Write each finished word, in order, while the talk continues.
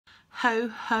Ho,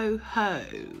 ho, ho.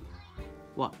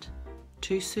 What?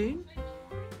 Too soon?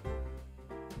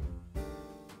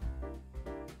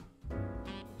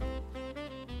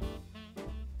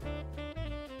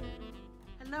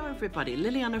 Hello everybody,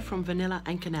 Liliana from Vanilla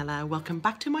and Canela. Welcome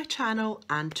back to my channel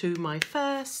and to my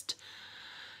first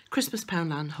Christmas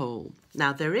Poundland haul.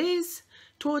 Now there is,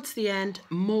 towards the end,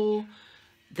 more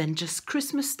than just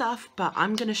Christmas stuff, but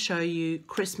I'm going to show you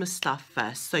Christmas stuff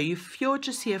first. So if you're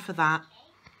just here for that,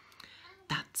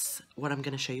 that's what I'm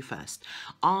going to show you first.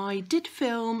 I did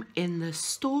film in the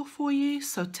store for you,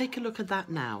 so take a look at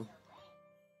that now.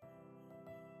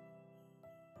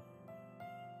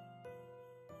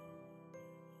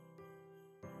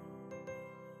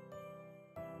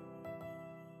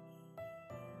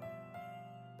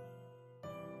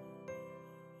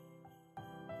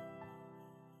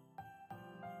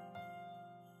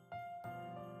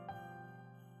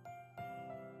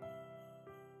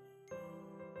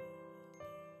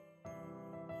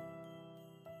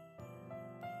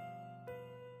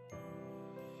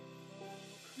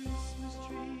 Christmas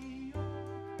tree, oh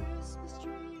Christmas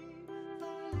tree,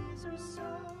 thy leaves are so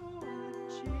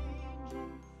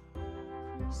unchanging. Oh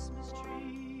Christmas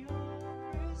tree, thy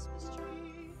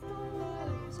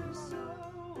leaves are so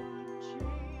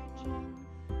unchanging.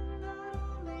 Not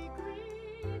only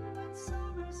green when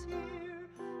summer's here,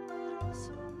 but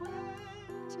also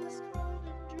when 'tis cold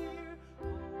and drear.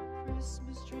 Oh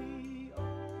Christmas tree,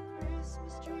 thy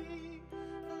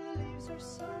leaves are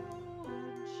so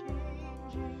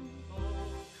unchanging.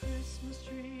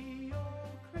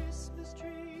 Christmas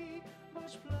tree,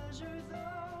 much pleasure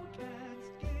thou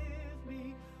canst give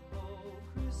me. Oh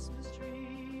Christmas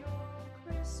tree,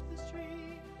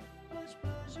 much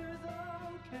pleasure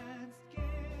thou canst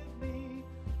give me.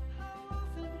 How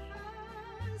often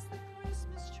has the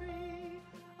Christmas tree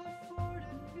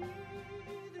afforded me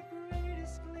the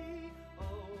greatest glee?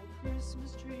 Oh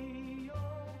Christmas tree,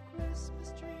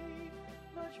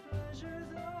 much pleasure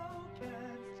thou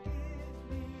canst give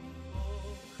me.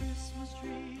 Oh Christmas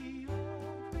tree,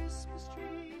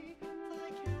 thy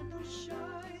candle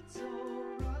shines so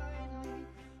brightly.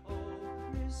 Oh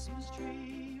Christmas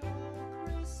tree,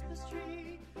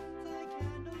 thy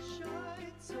candle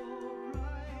shines so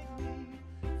brightly.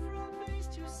 From base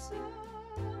to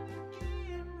summit, gay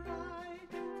and bright,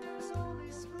 there's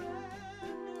only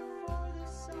splendor for the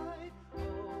sight. Oh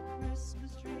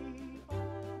Christmas tree,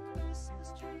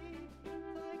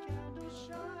 thy candle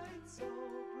shines so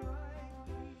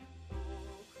brightly. Oh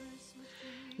Christmas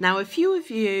tree. Now a few of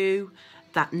you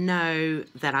that know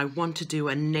that I want to do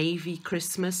a navy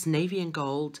Christmas, navy and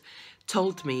gold,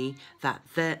 told me that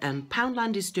the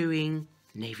Poundland is doing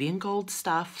navy and gold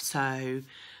stuff, so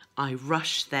I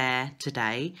rushed there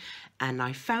today and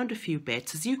I found a few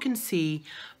bits. As you can see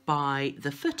by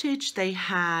the footage, they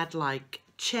had like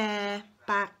chair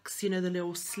backs, you know, the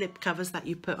little slip covers that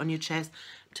you put on your chairs.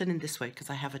 I'm turning this way because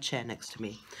I have a chair next to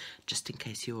me, just in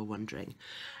case you were wondering.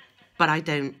 But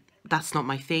that's not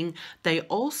my thing. They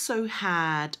also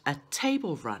had a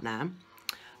table runner,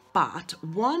 but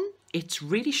one, it's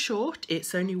really short,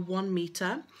 it's only 1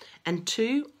 meter, and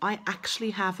two, I actually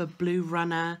have a blue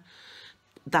runner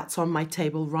that's on my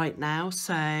table right now,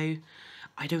 so I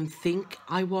don't think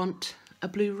I want a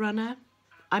blue runner.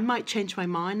 I might change my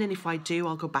mind, and if I do,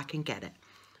 I'll go back and get it.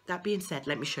 That being said,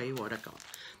 let me show you what I got.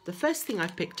 The first thing I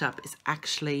picked up is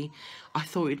actually, I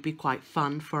thought it'd be quite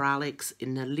fun for Alex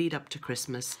in the lead up to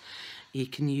Christmas. You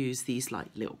can use these like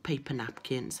little paper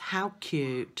napkins. How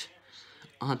cute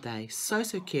are they? So,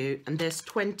 so cute. And there's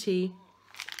 20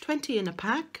 in a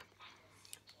pack.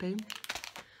 Boom.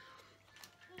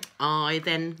 I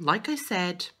then, like I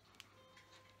said,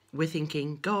 we're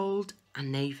thinking gold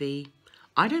and navy.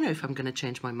 I don't know if I'm going to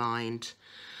change my mind,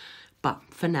 but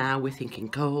for now we're thinking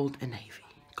gold and navy.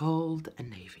 Gold and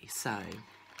navy. So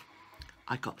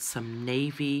I got some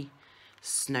navy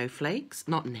snowflakes,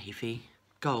 not navy,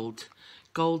 gold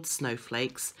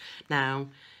snowflakes. Now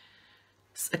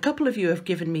a couple of you have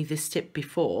given me this tip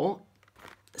before.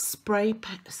 Spray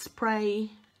hairspray,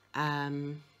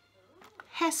 and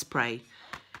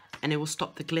it will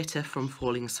stop the glitter from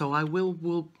falling. So I will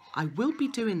be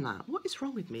doing that. What is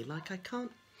wrong with me? Like I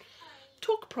can't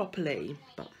talk properly,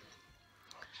 but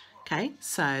okay,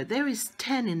 so there is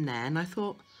 10 in there, and I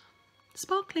thought,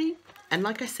 sparkly. And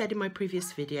like I said in my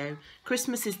previous video,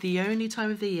 Christmas is the only time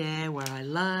of the year where I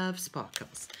love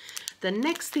sparkles. The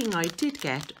next thing I did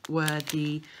get were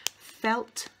the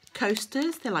felt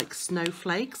coasters. They're like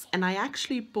snowflakes, and I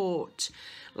actually bought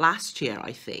last year,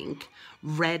 I think,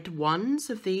 red ones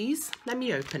of these. Let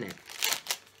me open it.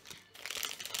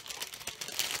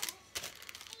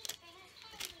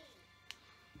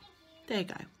 There you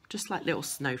go. just like little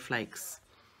snowflakes.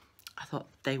 I thought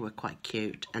they were quite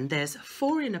cute. And there's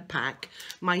 4 in a pack.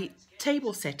 My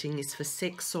table setting is for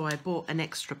 6, so I bought an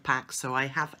extra pack, so I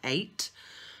have 8.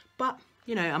 But,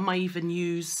 you know, I might even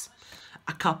use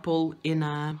a couple in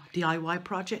a DIY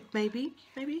project, maybe,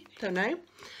 don't know.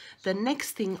 The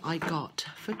next thing I got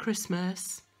for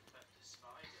Christmas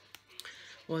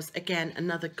was, again,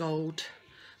 another gold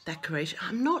decoration.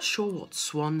 I'm not sure what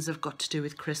swans have got to do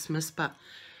with Christmas, but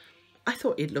I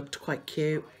thought it looked quite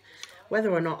cute.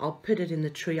 Whether or not I'll put it in the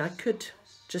tree, I could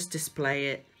just display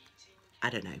it. I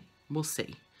don't know. We'll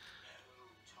see.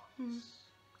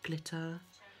 Glitter.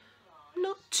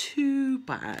 Not too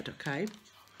bad, okay.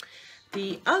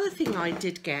 The other thing I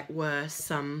did get were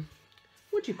some,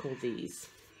 what do you call these?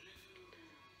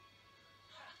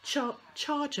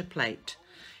 Charger plate.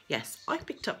 Yes, I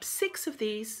picked up 6 of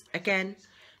these. Again,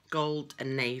 gold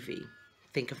and navy.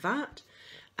 Think of that.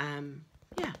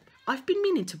 Yeah. I've been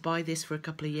meaning to buy this for a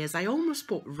couple of years. I almost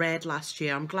bought red last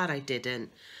year. I'm glad I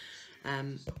didn't.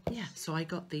 Yeah, so I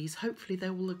got these. Hopefully they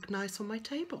will look nice on my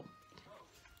table.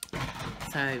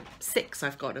 So 6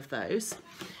 I've got of those.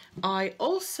 I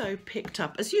also picked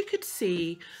up, as you could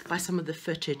see by some of the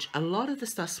footage, a lot of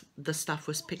the stuff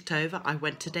was picked over. I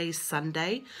went, today's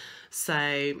Sunday,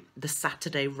 so the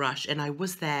Saturday rush, and I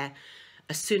was there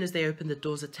as soon as they opened the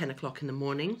doors at 10 o'clock in the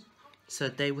morning. So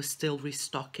they were still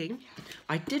restocking.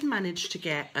 I did manage to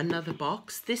get another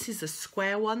box. This is a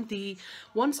square one. The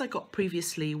ones I got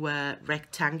previously were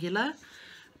rectangular,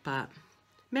 but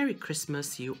Merry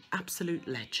Christmas, you absolute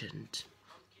legend.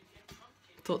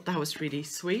 Thought that was really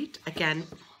sweet. Again,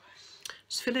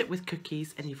 just fill it with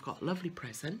cookies and you've got a lovely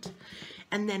present.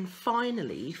 And then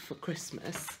finally for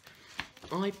Christmas,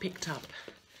 I picked up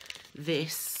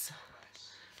this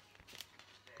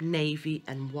navy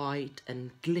and white and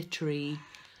glittery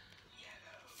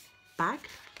bag,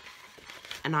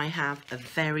 and I have a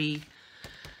very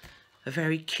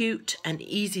cute and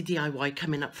easy DIY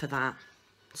coming up for that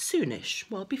soonish,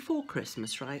 well, before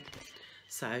Christmas, right?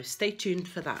 So stay tuned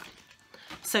for that.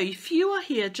 So if you are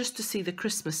here just to see the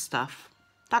Christmas stuff,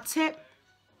 that's it.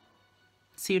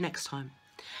 See you next time.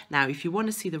 Now if you want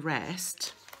to see the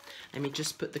rest, let me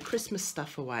just put the Christmas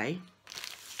stuff away.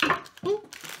 Ooh.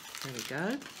 There we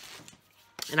go.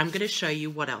 And I'm going to show you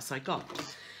what else I got.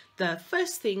 The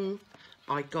first thing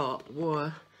I got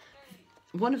were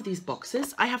one of these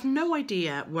boxes. I have no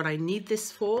idea what I need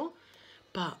this for,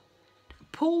 but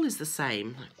Paul is the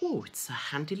same. Oh, it's a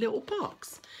handy little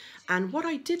box. And what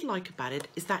I did like about it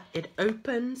is that it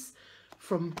opens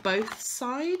from both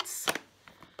sides.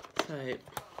 So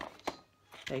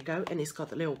there you go. And it's got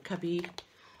the little cubby.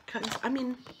 I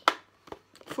mean,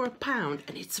 for £1,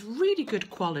 and it's really good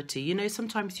quality. You know,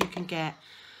 sometimes you can get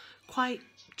quite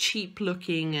cheap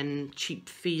looking and cheap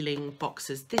feeling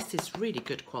boxes. This is really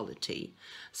good quality.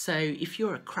 So if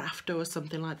you're a crafter or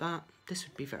something like that, this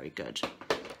would be very good.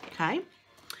 Okay.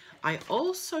 I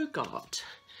also got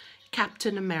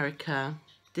Captain America.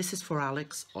 This is for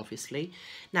Alex, obviously.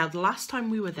 Now, the last time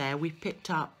we were there, we picked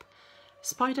up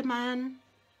Spider-Man,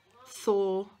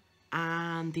 Thor,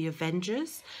 and the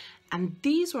Avengers. And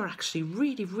these were actually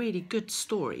really good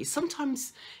stories.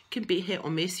 Sometimes can be hit or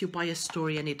miss. You buy a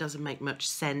story and it doesn't make much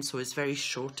sense or it's very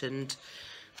shortened.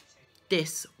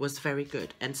 This was very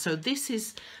good. And so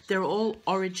they're all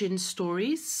origin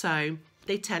stories. So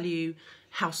they tell you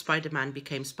how Spider-Man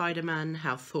became Spider-Man,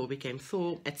 how Thor became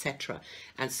Thor, etc.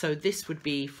 And so this would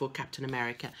be for Captain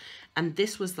America. And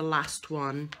this was the last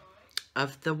one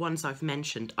of the ones I've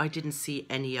mentioned. I didn't see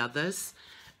any others.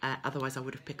 Otherwise I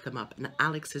would have picked them up, and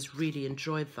Alex has really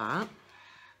enjoyed that.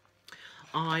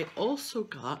 I also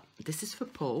got, this is for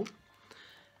Paul,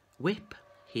 whip.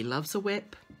 He loves a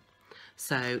whip,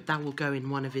 so that will go in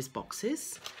one of his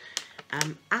boxes.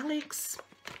 Alex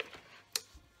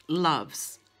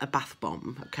loves a bath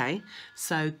bomb, okay?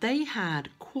 So they had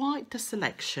quite the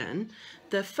selection.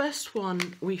 The first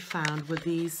one we found were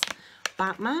these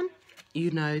Batman. You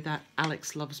know that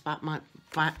Alex loves Batman.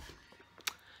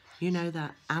 You know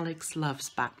that Alex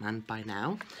loves Batman by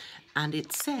now, and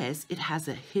it says it has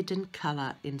a hidden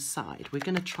colour inside. We're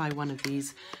going to try one of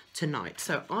these tonight.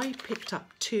 So I picked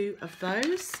up 2 of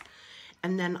those,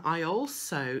 and then I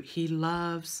also, he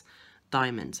loves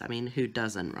diamonds. I mean, who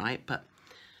doesn't, right? But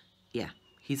yeah,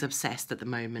 he's obsessed at the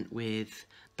moment with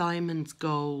diamonds,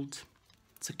 gold.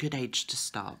 It's a good age to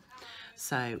start.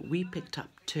 So we picked up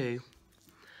 2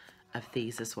 of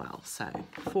these as well. So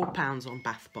 £4 on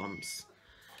bath bombs.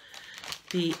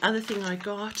 The other thing I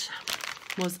got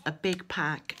was a big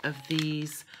pack of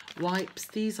these wipes.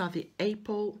 These are the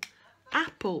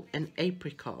apple and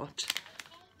apricot.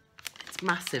 It's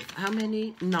massive. How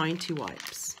many? 90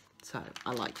 wipes. So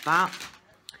I like that.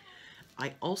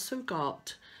 I also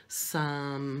got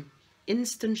some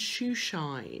instant shoe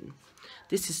shine.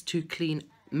 This is to clean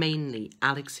mainly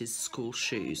Alex's school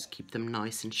shoes, keep them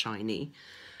nice and shiny,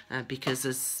 because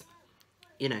as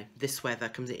you know, this weather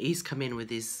comes in, he's come in with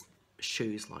his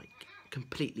shoes like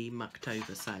completely mucked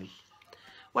over. So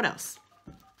what else?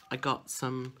 I got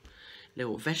some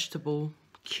little vegetable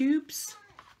cubes.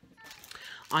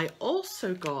 I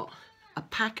also got a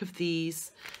pack of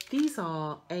these. These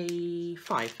are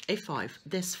A5.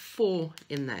 There's 4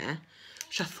 in there,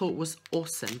 which I thought was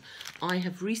awesome. I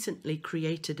have recently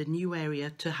created a new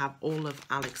area to have all of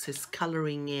Alex's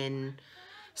colouring in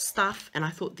stuff, and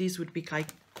I thought these would be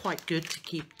quite good to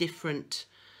keep different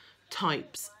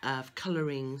types of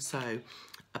colouring. So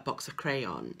a box of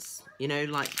crayons, you know,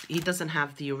 like he doesn't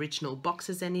have the original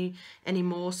boxes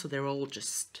anymore, so they're all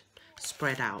just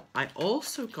spread out. I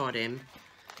also got him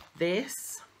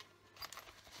this.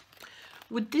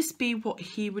 Would this be what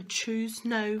he would choose?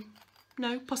 No,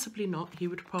 possibly not. He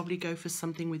would probably go for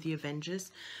something with the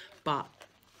Avengers, but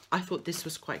I thought this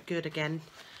was quite good, again,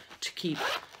 to keep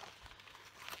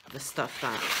the stuff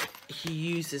that he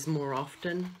uses more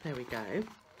often. There we go.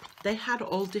 They had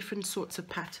all different sorts of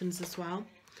patterns as well.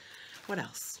 What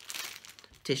else?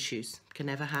 Tissues. Can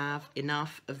never have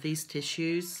enough of these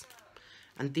tissues,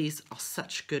 and these are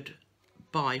such good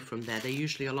buy from there. They're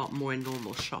usually a lot more in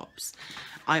normal shops.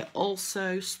 I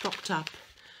also stocked up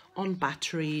on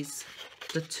batteries,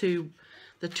 the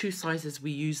two sizes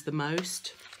we use the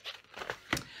most.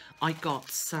 I got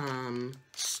some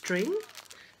string,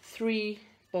 3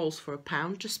 balls for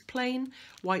 £1, just plain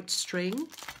white string.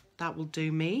 That will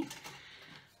do me.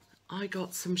 I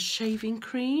got some shaving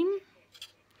cream.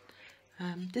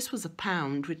 This was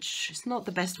 £1, which is not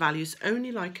the best value. It's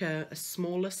only like a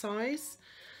smaller size,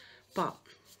 but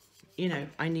you know,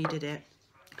 I needed it.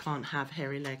 Can't have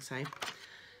hairy legs, eh?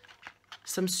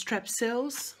 Some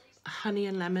Strepsils, honey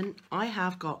and lemon. I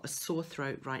have got a sore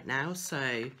throat right now,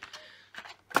 so,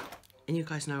 and you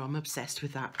guys know I'm obsessed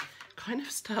with that kind of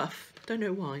stuff. Don't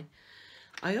know why.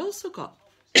 I also got,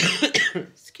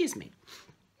 excuse me,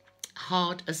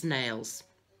 hard as nails.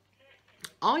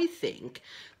 I think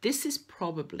this is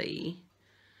probably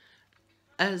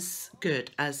as good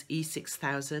as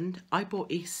E6000. I bought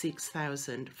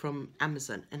E6000 from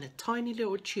Amazon in a tiny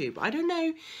little tube. I don't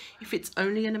know if it's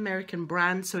only an American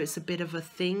brand, so it's a bit of a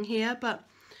thing here, but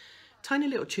tiny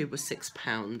little tube was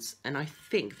 £6, and I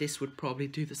think this would probably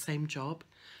do the same job.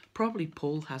 Probably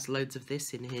Paul has loads of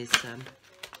this in his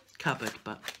cupboard,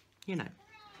 but you know.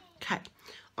 Okay,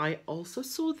 I also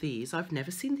saw these. I've never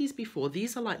seen these before.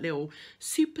 These are like little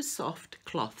super soft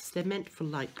cloths. They're meant for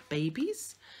like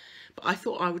babies, but I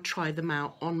thought I would try them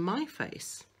out on my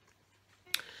face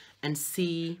and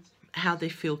see how they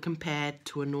feel compared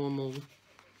to a normal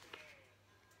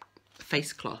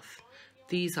face cloth.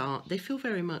 These are, they feel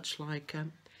very much like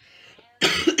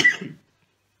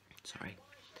sorry,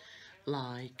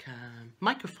 like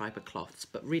microfiber cloths,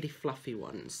 but really fluffy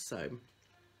ones. So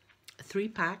a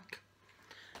 3-pack,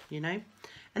 you know.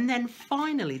 And then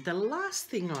finally, the last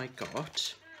thing I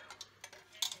got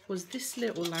was this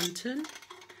little lantern.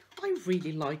 I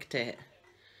really liked it.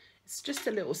 It's just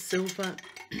a little silver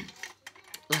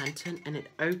lantern, and it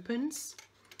opens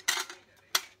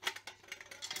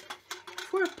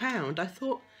for £1. I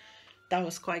thought that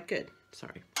was quite good.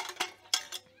 Sorry.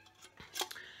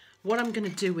 What I'm going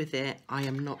to do with it, I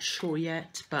am not sure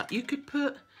yet, but you could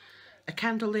put a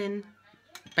candle in,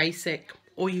 basic,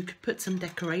 or you could put some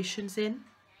decorations in.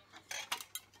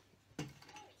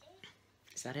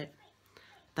 Is that it?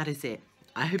 That is it.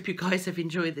 I hope you guys have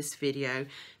enjoyed this video.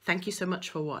 Thank you so much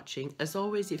for watching. As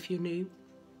always, if you're new,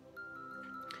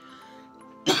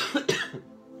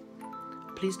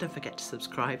 please don't forget to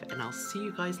subscribe, and I'll see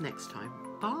you guys next time.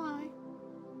 Bye.